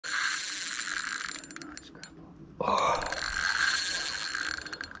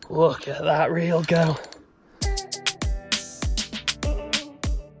Look at that reel go.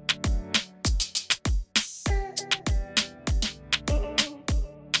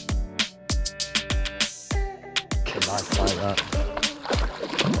 Nice like that.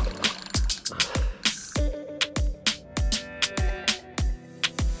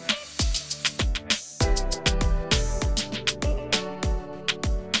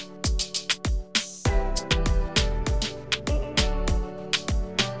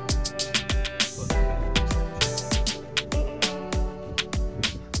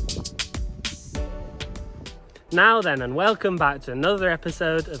 Now then, and welcome back to another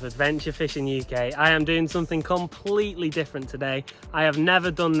episode of Adventure Fishing UK. I am doing something completely different today. I have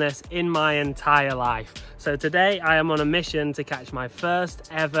never done this in my entire life. So today I am on a mission to catch my first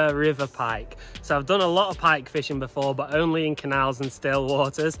ever river pike. So I've done a lot of pike fishing before, but only in canals and still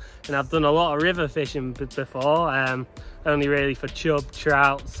waters. And I've done a lot of river fishing before, only really for chub,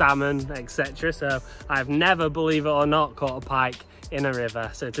 trout, salmon, etc. So I've never, believe it or not, caught a pike in a river.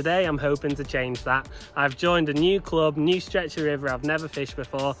 So today I'm hoping to change that. I've joined a new club, new stretch of river I've never fished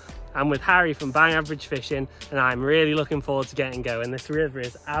before. I'm with Harry from Bang Average Fishing, and I'm really looking forward to getting going. This river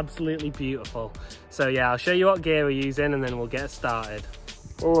is absolutely beautiful. So yeah, I'll show you what gear we're using and then we'll get started.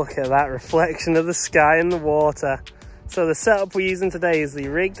 Look at that reflection of the sky and the water. So the setup we're using today is the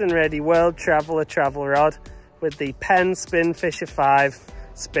rigged and ready World Traveller travel rod with the Penn Spin Fisher 5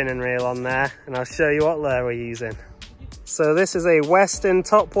 spinning reel on there, and I'll show you what lure we're using. So this is a Western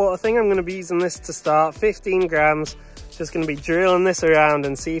topwater thing. I'm going to be using this to start, 15 grams. Just going to be drilling this around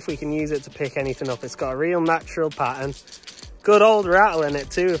and see if we can use it to pick anything up. It's got a real natural pattern. Good old rattle in it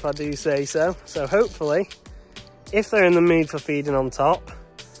too, if I do say so. So hopefully, if they're in the mood for feeding on top,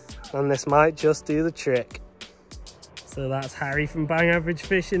 then this might just do the trick. So that's Harry from Bang Average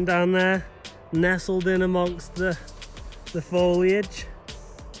Fishing down there, nestled in amongst the foliage.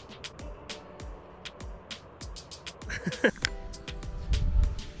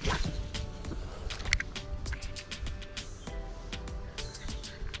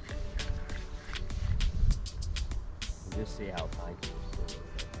 Just see how Pike is.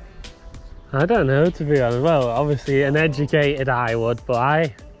 I don't know, to be honest. Well, obviously an educated eye would, but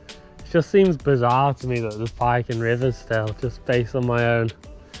it just seems bizarre to me that there's pike in rivers still, just based on my own.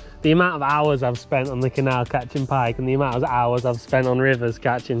 The amount of hours I've spent on the canal catching pike and the amount of hours I've spent on rivers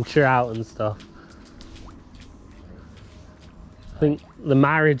catching trout and stuff. I think the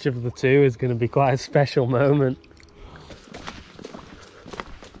marriage of the two is going to be quite a special moment.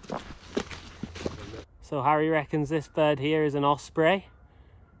 So Harry reckons this bird here is an osprey.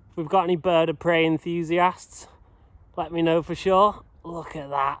 If we've got any bird of prey enthusiasts, let me know for sure. Look at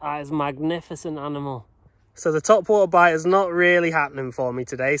that, that is a magnificent animal. So the topwater bite is not really happening for me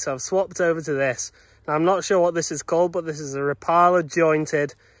today, so I've swapped over to this. Now, I'm not sure what this is called, but this is a Rapala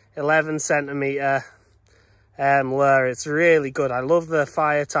jointed 11 centimetre lure. It's really good. I love the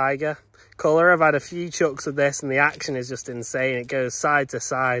Fire Tiger colour. I've had a few chucks of this and the action is just insane. It goes side to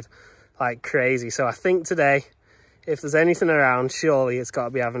side like crazy. So I think today, if there's anything around, surely it's got to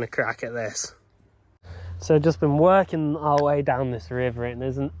be having a crack at this. So just been working our way down this river and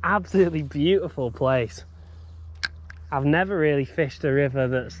it's an absolutely beautiful place. I've never really fished a river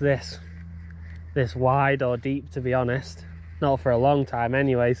that's this wide or deep, to be honest. Not for a long time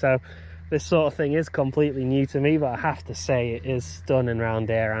anyway, so this sort of thing is completely new to me, but I have to say it is stunning around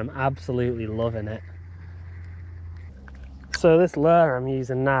here. I'm absolutely loving it. So this lure I'm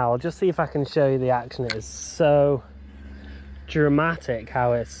using now, I'll just see if I can show you the action. It is so dramatic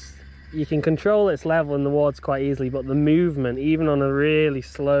how you can control its level in the water quite easily, but the movement, even on a really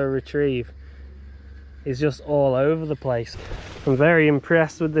slow retrieve, is just all over the place. I'm very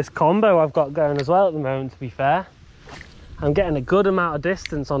impressed with this combo I've got going as well at the moment, to be fair. I'm getting a good amount of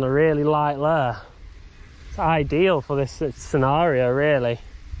distance on a really light lure. It's ideal for this scenario, really.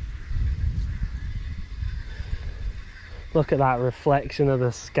 Look at that reflection of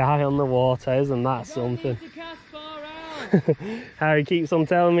the sky on the water, isn't that something? Harry keeps on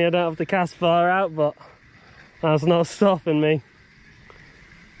telling me I don't have to cast far out, but that's not stopping me.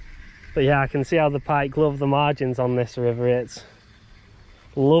 But yeah, I can see how the pike love the margins on this river. It's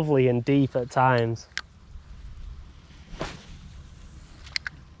lovely and deep at times.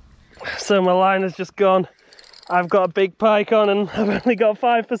 So my line has just gone. I've got a big pike on and I've only got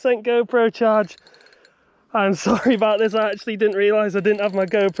 5% GoPro charge. I'm sorry about this, I actually didn't realise I didn't have my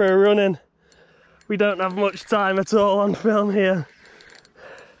GoPro running. We don't have much time at all on film here.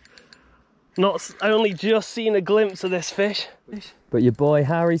 Only just seen a glimpse of this fish. But your boy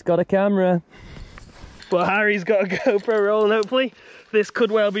Harry's got a camera. But Harry's got a GoPro roll, and hopefully this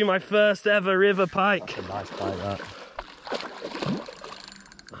could well be my first ever river pike. That's a nice bite, that.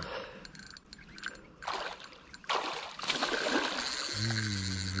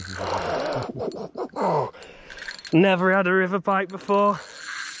 Never had a river pike before.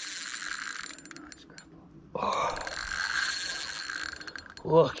 Oh,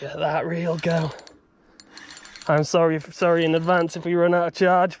 look at that reel go. I'm sorry in advance if we run out of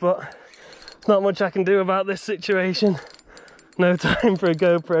charge, but not much I can do about this situation. No time for a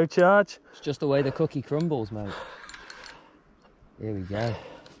GoPro charge. It's just the way the cookie crumbles, mate. Here we go.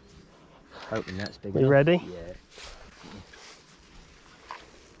 Hope the net's big enough. You ready? Yeah.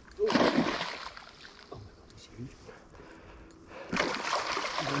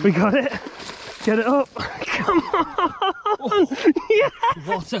 We got it. Get it up. Come on. Yeah.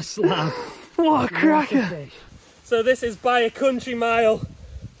 What a slab. What a cracker. So this is by a country mile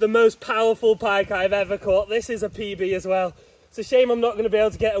the most powerful pike I've ever caught. This is a PB as well. It's a shame I'm not going to be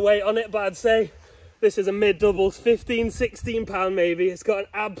able to get a weight on it, but I'd say this is a mid-doubles, 15, 16 pound maybe. It's got an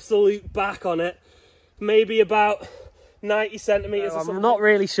absolute back on it. Maybe about 90 centimetres or something. I'm not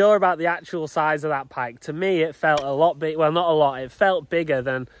really sure about the actual size of that pike. To me, it felt a lot big. Well, not a lot. It felt bigger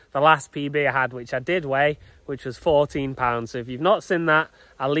than the last PB I had, which I did weigh, which was 14 pounds. So if you've not seen that,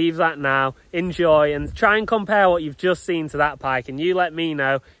 I'll leave that now. Enjoy and try and compare what you've just seen to that pike. And you let me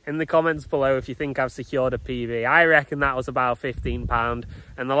know in the comments below if you think I've secured a PB. I reckon that was about 15 pound.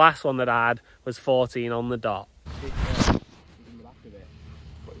 And the last one that I had was 14 on the dot.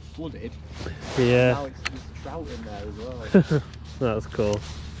 Flooded. Yeah. Now it's trout in there as well. That's cool.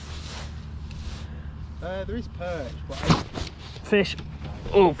 There is perch, but Fish.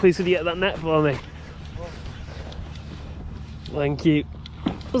 Oh, please could you get that net for me? Thank you.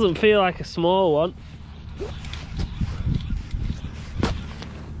 Doesn't feel like a small one.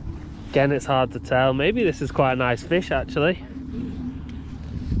 Again, it's hard to tell. Maybe this is quite a nice fish actually.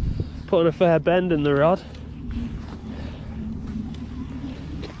 Putting a fair bend in the rod.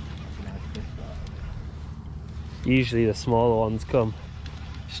 Usually the smaller ones come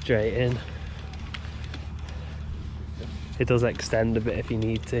straight in. It does extend a bit if you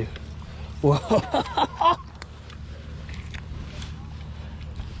need to. Whoa!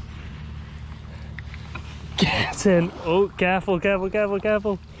 Get in! Oh, careful, careful, careful,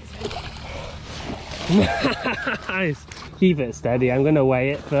 careful! Nice! Keep it steady, I'm gonna weigh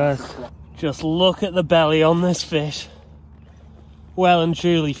it first. Just look at the belly on this fish. Well and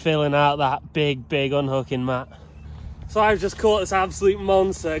truly filling out that big, big unhooking mat. So I've just caught this absolute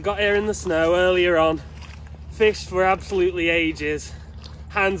monster. Got here in the snow earlier on. Fished for absolutely ages.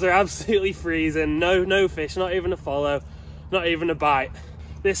 Hands are absolutely freezing. No fish, not even a follow, not even a bite.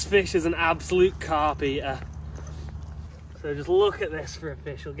 This fish is an absolute carp eater. So just look at this for a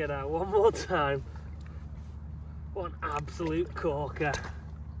fish. I'll get out one more time. What an absolute corker.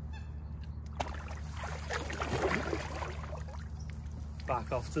 Back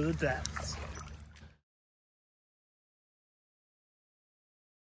off to the depths.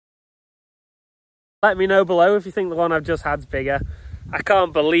 Let me know below if you think the one I've just had's bigger. I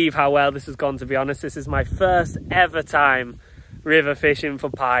can't believe how well this has gone, to be honest. This is my first ever time river fishing for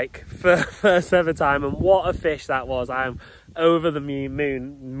pike. First ever time, and what a fish that was. I am over the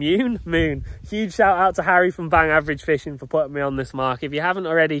moon. Huge shout out to Harry from Bang Average Fishing for putting me on this mark. If you haven't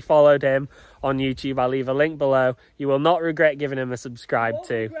already followed him on YouTube, I'll leave a link below. You will not regret giving him a subscribe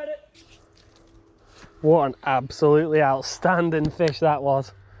too. What an absolutely outstanding fish that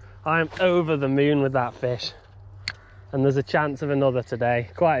was. I'm over the moon with that fish. And there's a chance of another today.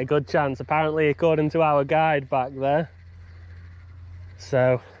 Quite a good chance, apparently, according to our guide back there.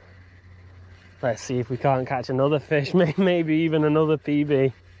 So, let's see if we can't catch another fish, maybe even another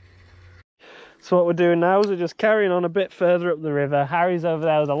PB. So what we're doing now is we're just carrying on a bit further up the river. Harry's over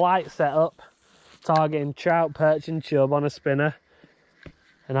there with a light setup, targeting trout, perch and chub on a spinner.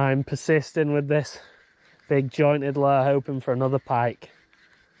 And I'm persisting with this big jointed lure, hoping for another pike.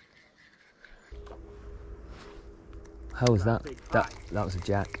 How was that? That was a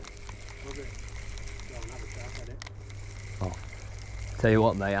jack. Oh, tell you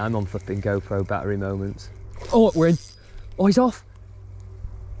what, mate, I'm on flipping GoPro battery moments. Oh, we're in. Oh, he's off.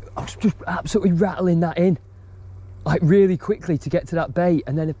 I was just absolutely rattling that in, like really quickly to get to that bait,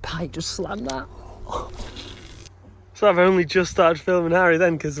 and then a pike just slammed that. So I've only just started filming Harry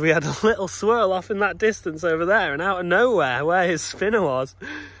then, because we had a little swirl off in that distance over there, and out of nowhere, where his spinner was,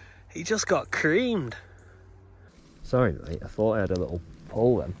 he just got creamed. Sorry, mate, I thought I had a little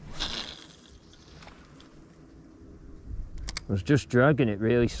pull then. I was just dragging it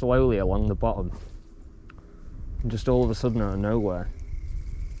really slowly along the bottom. And just all of a sudden out of nowhere.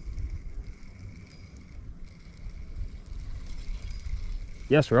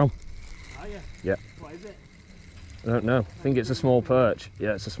 Yes, we're on. Are you? Yeah. What is it? I don't know. I think it's a small perch.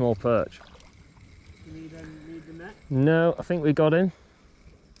 Yeah, it's a small perch. You need the net? No, I think we got him.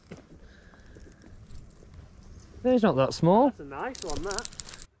 He's not that small. That's a nice one, that.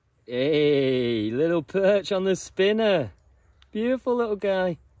 Hey, little perch on the spinner. Beautiful little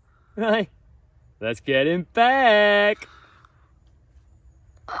guy. Right, let's get him back.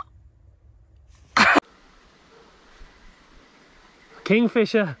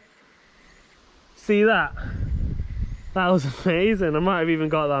 Kingfisher. See that? That was amazing. I might have even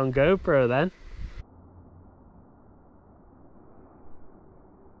got that on GoPro then.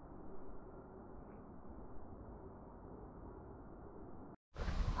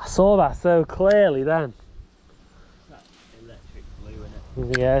 I saw that so clearly then. That's electric blue,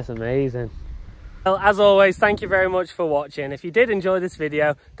 innit? Yeah, it's amazing. Well, as always, thank you very much for watching. If you did enjoy this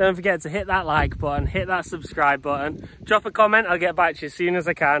video, don't forget to hit that like button, hit that subscribe button, drop a comment, I'll get back to you as soon as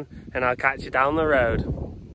I can, and I'll catch you down the road.